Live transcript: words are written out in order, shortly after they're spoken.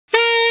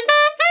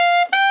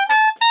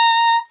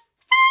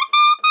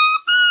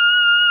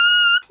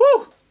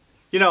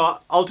You know,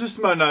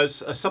 altissimo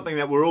notes are something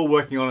that we're all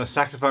working on as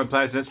saxophone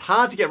players, and it's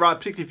hard to get right,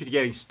 particularly if you're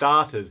getting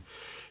started.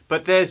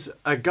 But there's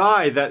a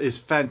guy that is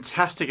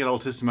fantastic at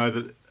altissimo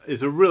that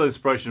is a real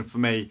inspiration for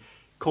me,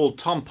 called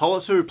Tom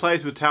Politzer, who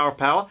plays with Tower of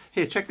Power.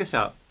 Here, check this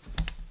out.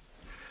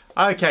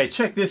 Okay,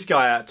 check this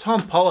guy out.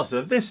 Tom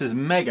Politzer, this is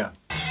mega.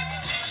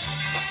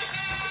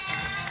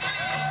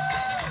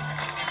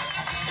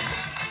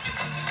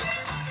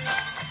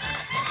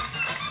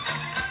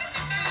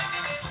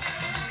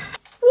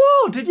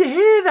 Whoa, did you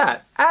hear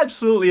that?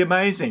 Absolutely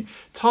amazing.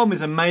 Tom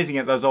is amazing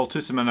at those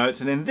altissimo notes,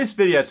 and in this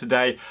video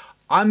today,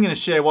 I'm going to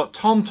share what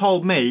Tom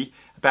told me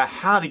about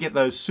how to get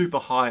those super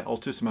high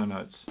altissimo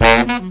notes.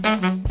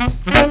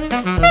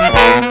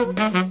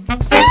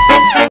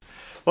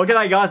 Well,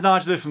 g'day guys,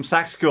 Nigel from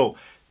Sax School.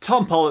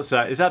 Tom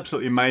Politzer is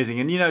absolutely amazing,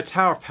 and you know,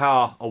 Tower of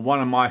Power are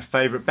one of my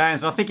favourite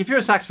bands, and I think if you're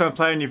a saxophone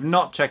player and you've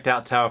not checked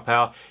out Tower of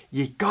Power,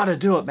 you gotta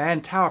do it,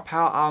 man. Tower of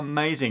Power are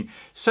amazing.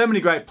 So many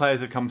great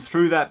players have come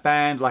through that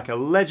band, like a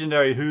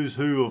legendary who's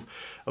who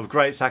of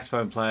great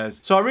saxophone players.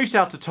 So I reached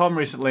out to Tom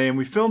recently and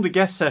we filmed a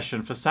guest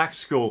session for Sax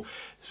School.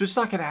 It was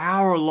like an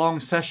hour-long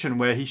session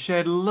where he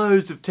shared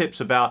loads of tips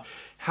about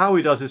how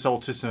he does this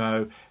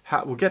altissimo.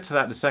 We'll get to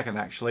that in a second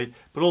actually,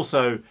 but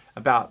also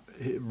about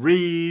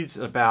reeds,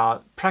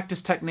 about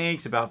practice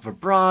techniques, about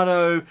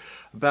vibrato,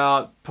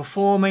 about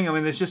performing. I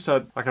mean, there's just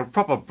like a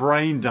proper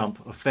brain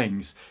dump of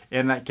things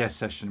in that guest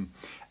session.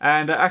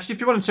 And actually,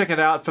 if you want to check it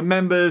out, for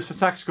members, for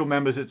Sax School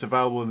members, it's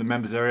available in the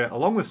members area,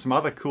 along with some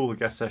other cool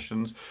guest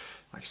sessions,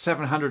 like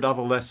 700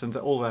 other lessons,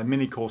 all our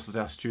mini courses,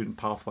 our student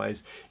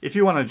pathways. If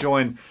you want to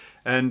join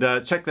and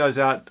check those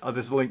out,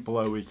 there's a link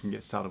below where you can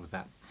get started with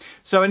that.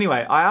 So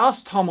anyway, I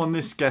asked Tom on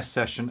this guest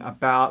session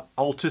about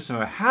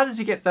altissimo. How does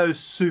he get those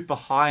super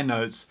high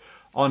notes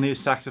on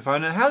his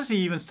saxophone, and how does he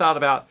even start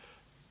about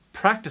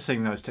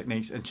practicing those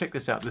techniques? And check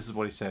this out, this is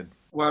what he said.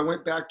 Well, I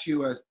went back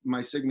to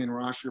my Sigmund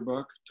Roscher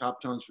book,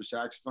 Top Tones for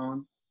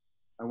Saxophone.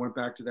 I went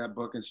back to that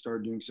book and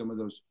started doing some of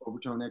those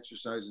overtone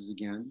exercises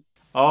again.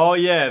 Oh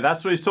yeah,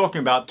 that's what he's talking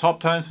about. Top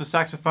Tones for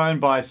Saxophone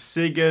by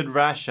Sigurd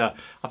Rascher.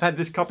 I've had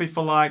this copy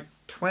for like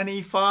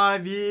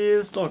 25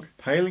 years. Look,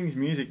 Paling's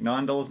Music,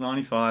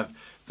 $9.95.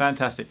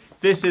 Fantastic.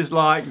 This is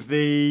like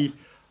the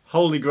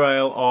holy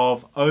grail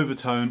of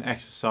overtone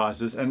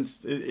exercises, and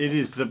it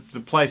is the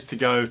place to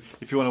go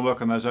if you want to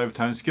work on those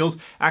overtone skills.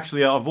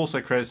 Actually, I've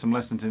also created some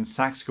lessons in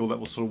Sax School that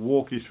will sort of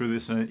walk you through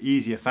this in an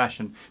easier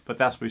fashion, but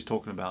that's what he's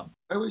talking about.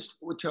 I always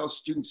would tell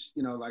students,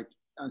 you know, like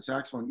on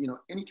saxophone, you know,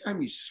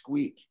 anytime you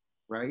squeak,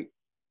 right?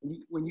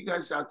 When you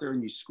guys out there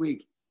and you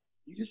squeak,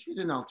 you just hit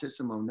an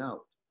altissimo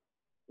note.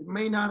 It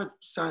may not have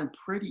sounded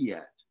pretty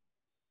yet,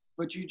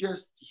 but you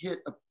just hit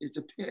it's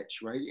a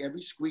pitch, right?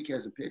 Every squeak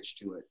has a pitch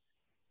to it.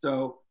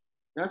 So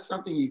that's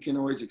something you can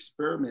always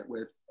experiment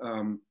with.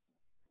 You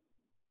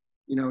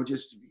know,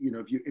 just, you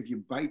know, if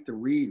you bite the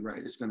reed,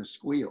 right, it's going to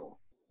squeal,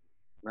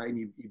 right? And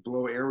you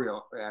blow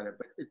aerial at it,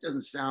 but it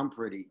doesn't sound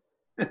pretty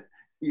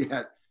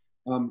yet.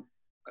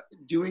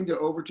 Doing the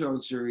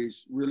overtone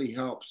series really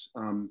helps.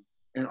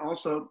 And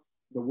also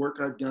the work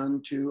I've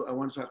done too, I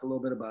want to talk a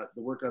little bit about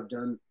the work I've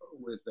done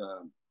with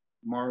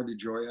Mara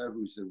DeJoya,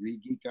 who's the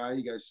Reed Geek guy.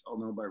 You guys all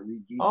know about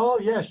Reed Geek? Oh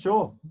yeah,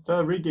 sure.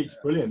 The Reed Geek's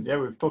brilliant. Yeah,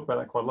 we've talked about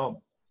that quite a lot.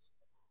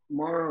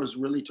 Mara has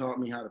really taught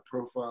me how to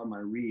profile my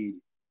reed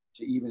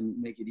to even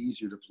make it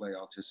easier to play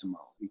altissimo,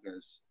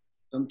 because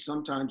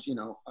sometimes, you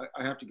know,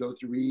 I have to go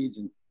through reeds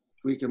and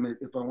tweak them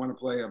if I want to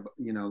play,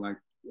 you know, like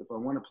if I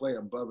want to play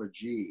above a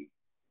G,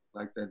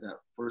 like that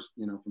first,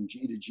 you know, from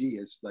G to G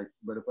is like,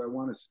 but if I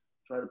want to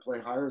try to play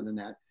higher than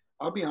that,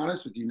 I'll be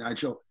honest with you,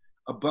 Nigel,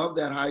 above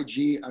that high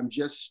G, I'm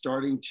just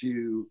starting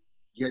to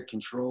get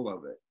control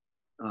of it.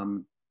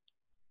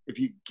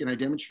 Can I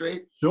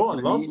demonstrate?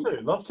 Sure,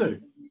 love to.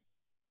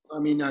 I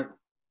mean,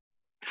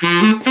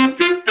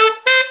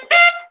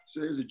 so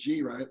there's a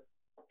G, right?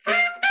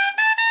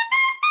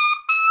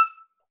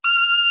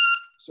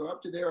 So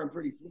up to there, I'm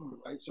pretty fluent,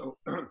 right? So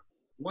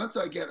once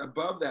I get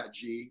above that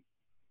G,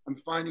 I'm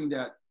finding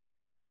that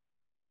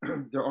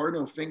there are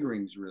no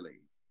fingerings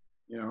really,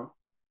 you know?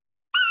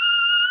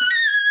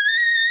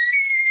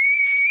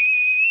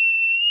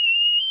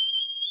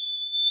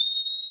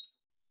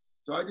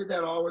 So I did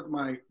that all with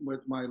my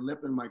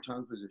lip and my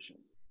tongue position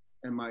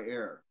and my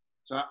air.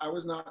 So I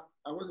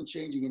wasn't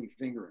changing any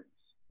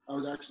fingerings. I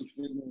was actually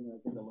fingering, I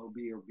think, a low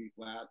B or B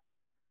flat.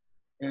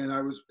 And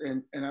I was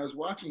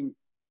watching,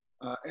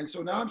 and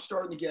so now I'm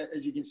starting to get,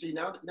 as you can see,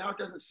 now it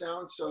doesn't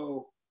sound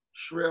so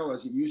shrill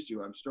as it used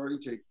to. I'm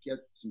starting to get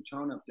some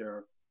tone up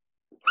there.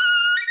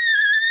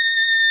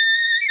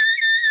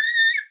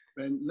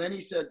 And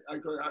Lenny said, I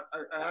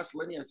asked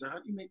Lenny, I said, how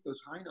do you make those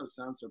high notes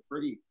sound so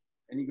pretty?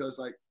 And he goes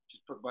like,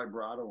 just put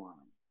vibrato on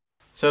them.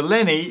 So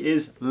Lenny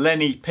is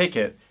Lenny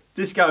Pickett.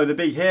 This guy with the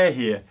big hair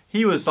here,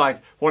 he was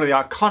like one of the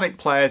iconic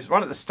players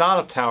right at the start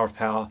of Tower of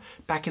Power,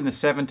 back in the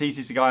 70s.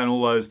 He's the guy on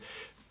all those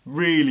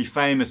really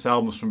famous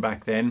albums from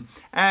back then.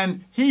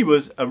 And he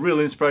was a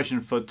real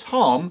inspiration for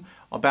Tom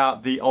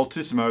about the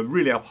altissimo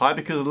really up high,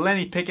 because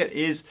Lenny Pickett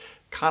is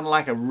kind of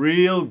like a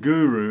real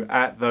guru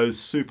at those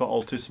super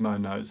altissimo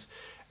notes.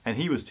 and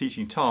he was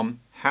teaching Tom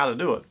how to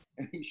do it.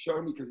 And he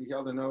showed me because he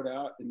held a note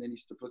out and then he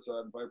puts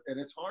on, and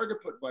it's hard to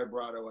put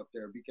vibrato up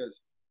there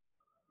because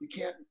you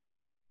can't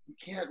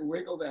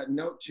wiggle that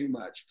note too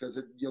much because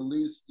you'll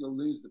lose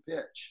the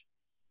pitch.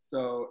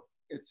 So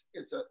it's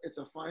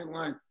a fine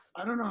line.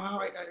 I don't know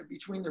how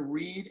between the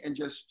reed and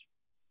just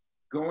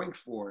going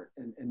for it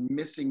and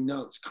missing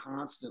notes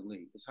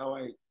constantly is how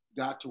I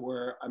got to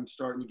where I'm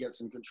starting to get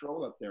some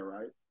control up there,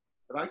 right?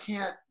 But I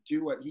can't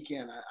do what he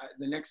can.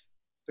 The next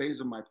phase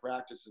of my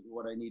practice of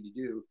what I need to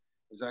do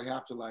is I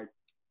have to like,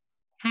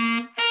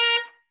 I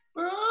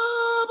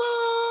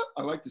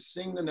like to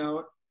sing the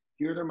note,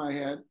 hear it in my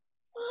head,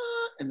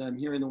 and then I'm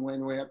hearing the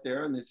wind way up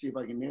there and then see if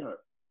I can nail it.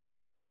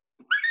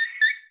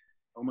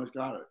 Almost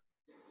got it.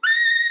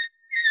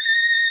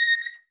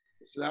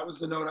 So that was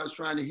the note I was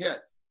trying to hit.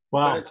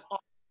 Wow. But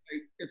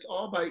it's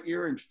all by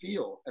ear and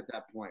feel at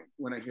that point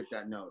when I hit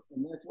that note.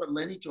 And that's what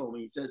Lenny told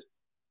me. He says,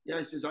 yeah,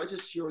 he says, I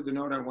just hear the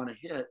note I want to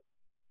hit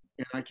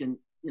and I can,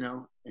 you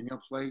know, and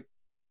he'll play,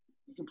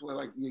 you can play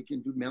like, you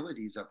can do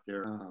melodies up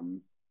there.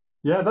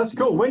 Yeah, that's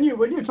cool. When you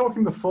were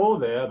talking before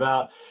there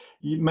about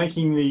you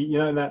making the, you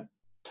know, that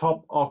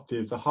top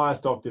octave, the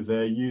highest octave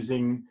there,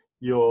 using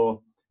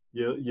your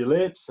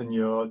lips and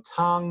your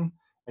tongue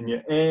and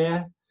your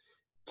air.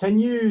 Can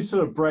you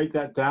sort of break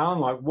that down?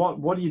 Like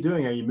what are you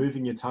doing? Are you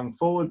moving your tongue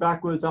forward,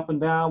 backwards, up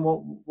and down?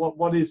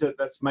 What is it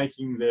that's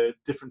making the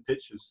different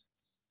pitches?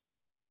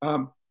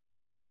 You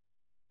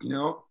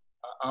know,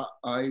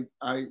 I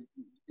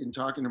in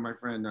talking to my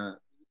friend,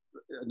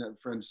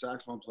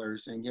 saxophone player,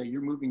 is saying, yeah,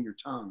 you're moving your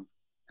tongue,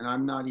 and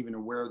I'm not even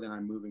aware that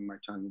I'm moving my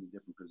tongue into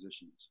different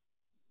positions.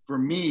 For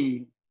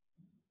me,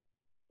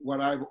 what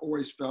I've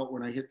always felt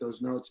when I hit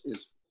those notes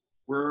is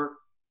where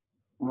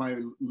my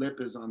lip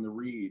is on the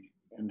reed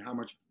and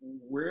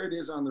where it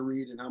is on the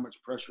reed and how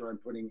much pressure I'm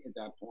putting at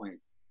that point.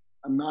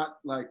 I'm not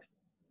like,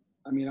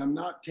 I'm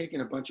not taking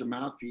a bunch of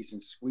mouthpiece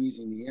and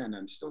squeezing the end.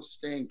 I'm still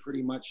staying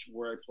pretty much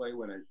where I play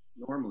when I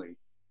normally.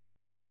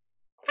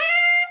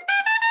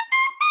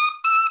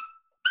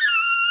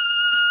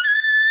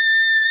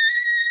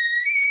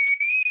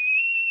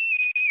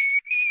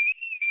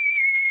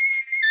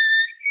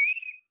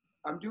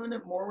 I'm doing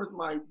it more with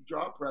my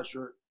jaw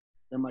pressure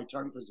than my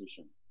tongue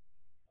position,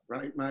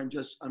 right? I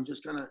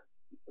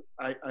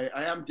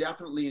am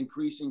definitely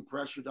increasing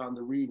pressure on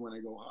the reed when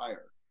I go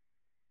higher.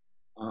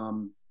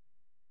 And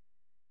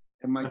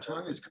my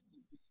tongue is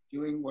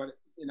doing what,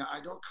 you know, I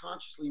don't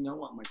consciously know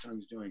what my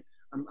tongue's doing.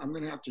 I'm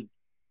going to have to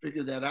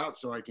figure that out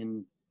so I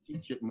can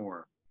teach it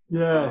more.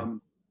 Yeah.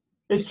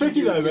 It's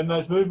tricky though when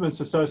those movements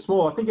are so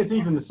small. I think it's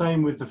even the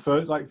same with the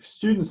first, like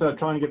students that are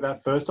trying to get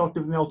that first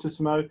octave in the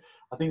Altissimo.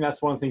 I think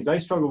that's one of the things they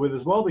struggle with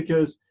as well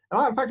because,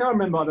 in fact, I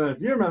remember, I don't know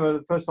if you remember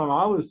the first time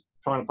I was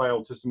trying to play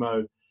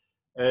Altissimo,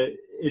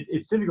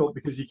 it's difficult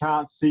because you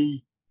can't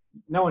see,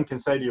 no one can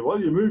say to you, well,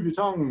 you move your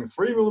tongue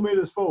 3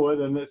 millimeters forward,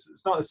 and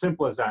it's not as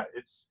simple as that.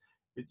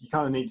 You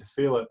kind of need to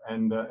feel it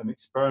and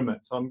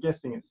experiment. So I'm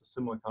guessing it's a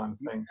similar kind of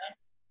thing.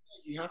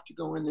 You have to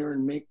go in there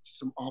and make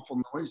some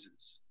awful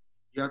noises.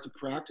 You have to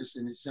practice,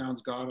 and it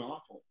sounds god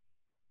awful.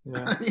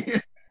 Yeah.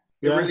 It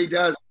really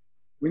does.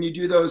 When you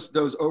do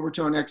those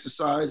overtone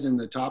exercise in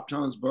the Top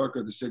Tones book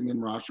or the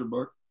Sigmund Roscher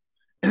book,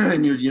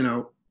 and you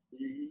know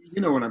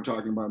what I'm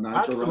talking about, Nigel,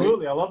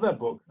 absolutely, right? I love that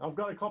book. I've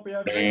got a copy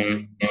over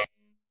there.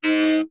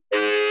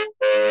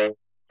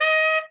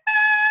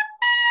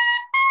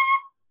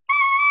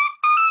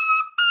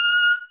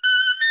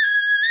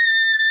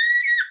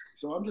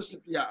 So I'm just,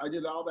 I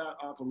did all that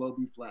off a low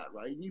B flat,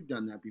 right? You've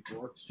done that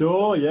before.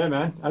 Sure, yeah,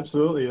 man,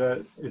 absolutely.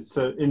 It's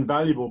an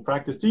invaluable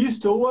practice. Do you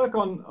still work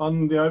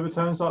on the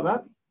overtones like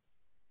that?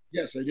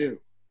 Yes, I do.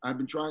 I've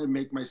been trying to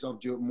make myself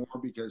do it more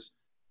because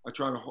I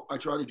try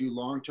to do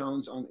long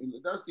tones on.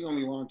 That's the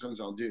only long tones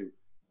I'll do.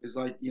 Is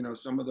like, you know,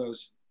 some of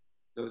those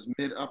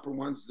mid upper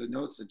ones, the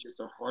notes that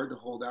just are hard to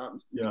hold out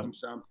and make them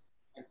sound.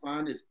 I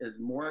find as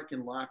more I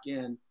can lock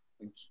in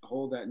and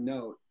hold that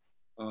note,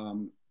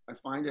 I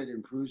find it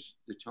improves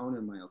the tone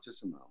in my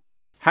Altissimo.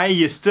 Hey,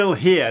 you're still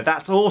here.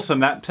 That's awesome.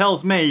 That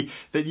tells me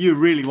that you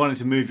really wanted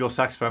to move your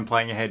saxophone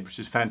playing ahead, which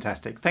is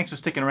fantastic. Thanks for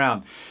sticking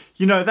around.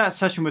 You know, that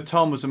session with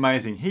Tom was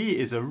amazing. He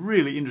is a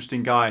really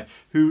interesting guy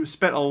who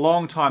spent a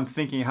long time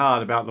thinking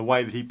hard about the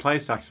way that he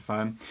plays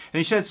saxophone. And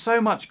he shared so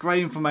much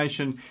great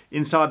information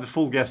inside the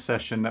full guest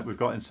session that we've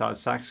got inside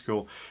Sax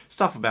School.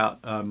 Stuff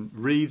about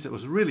reeds. It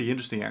was really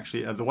interesting,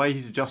 actually. The way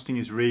he's adjusting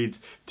his reeds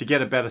to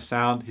get a better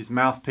sound, his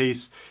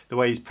mouthpiece, the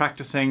way he's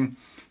practicing,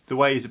 the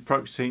way he's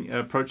approaching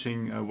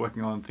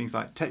working on things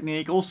like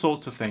technique, all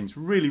sorts of things.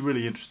 Really,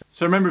 really interesting.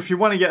 So remember, if you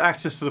want to get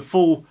access to the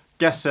full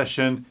guest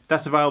session,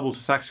 that's available to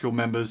Sax School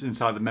members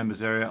inside the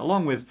members area,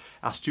 along with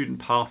our student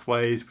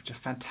pathways, which are a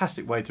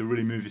fantastic way to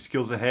really move your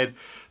skills ahead.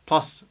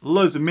 plus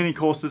loads of mini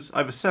courses,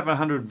 over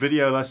 700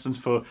 video lessons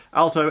for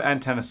alto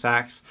and tenor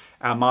sax,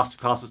 our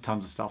masterclasses,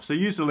 tons of stuff. So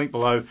use the link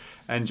below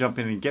and jump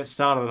in and get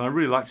started. And I'd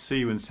really like to see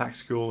you in Sax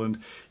School and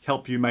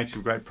help you make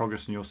some great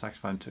progress in your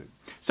saxophone too.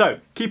 So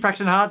keep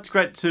practicing hard. It's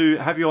great to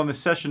have you on this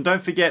session.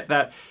 Don't forget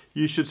that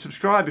you should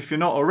subscribe if you're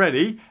not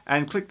already,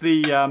 and click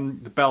the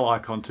bell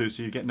icon too,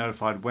 so you get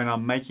notified when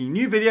I'm making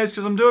new videos,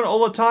 because I'm doing it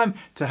all the time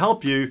to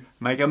help you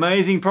make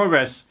amazing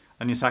progress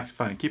on your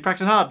saxophone. Keep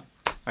practicing hard.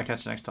 I'll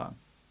catch you next time.